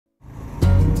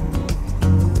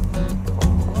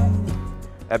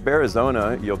At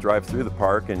Bearizona, you'll drive through the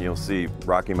park and you'll see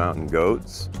Rocky Mountain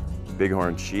goats,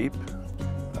 bighorn sheep,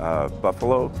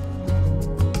 buffalo,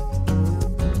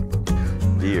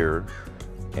 deer,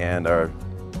 and our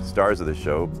stars of the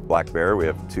show, black bear. We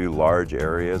have 2 large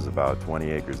areas, about 20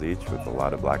 acres each, with a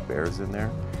lot of black bears in there,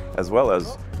 as well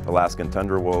as Alaskan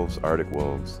tundra wolves, Arctic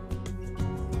wolves.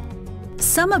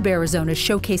 Some of Bearizona's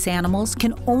showcase animals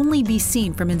can only be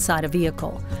seen from inside a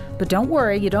vehicle. But don't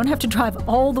worry, you don't have to drive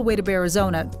all the way to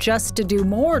Bearizona just to do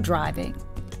more driving.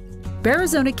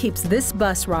 Bearizona keeps this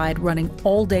bus ride running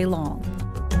all day long.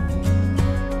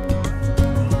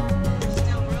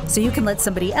 So you can let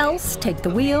somebody else take the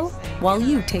wheel while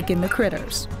you take in the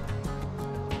critters.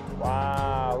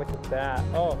 Wow, look at that.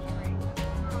 Oh.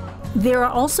 There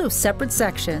are also separate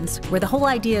sections where the whole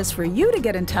idea is for you to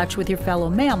get in touch with your fellow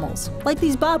mammals, like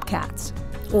these bobcats,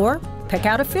 or pick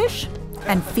out a fish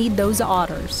and feed those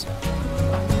otters.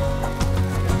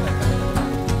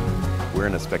 We're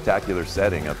in a spectacular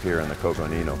setting up here in the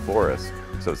Coconino Forest,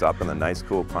 so it's up in the nice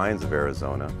cool pines of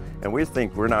Arizona. And we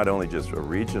think we're not only just a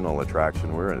regional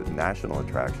attraction, we're a national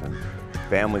attraction.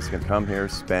 Families can come here,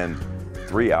 spend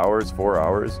 3 hours, 4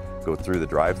 hours, go through the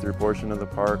drive-through portion of the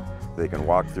park. They can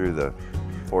walk through the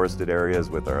forested areas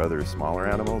with our other smaller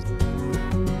animals.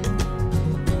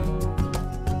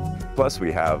 Plus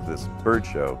we have this bird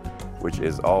show, which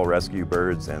is all rescue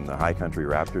birds, and the High Country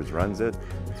Raptors runs it.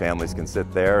 Families can sit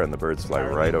there and the birds fly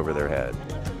right over their head.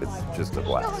 It's just a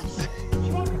blast.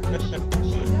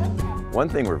 One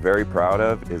thing we're very proud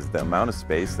of is the amount of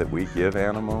space that we give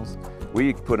animals.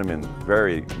 We put them in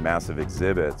very massive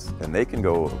exhibits and they can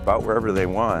go about wherever they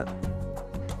want.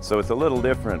 So it's a little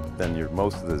different than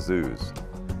most of the zoos.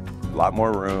 A lot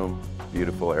more room,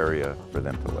 beautiful area for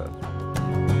them to live.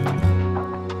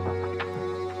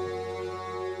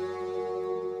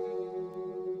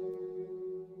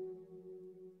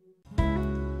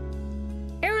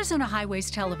 Arizona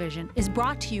Highways Television is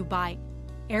brought to you by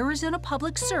Arizona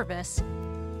Public Service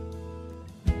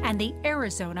and the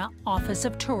Arizona Office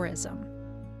of Tourism.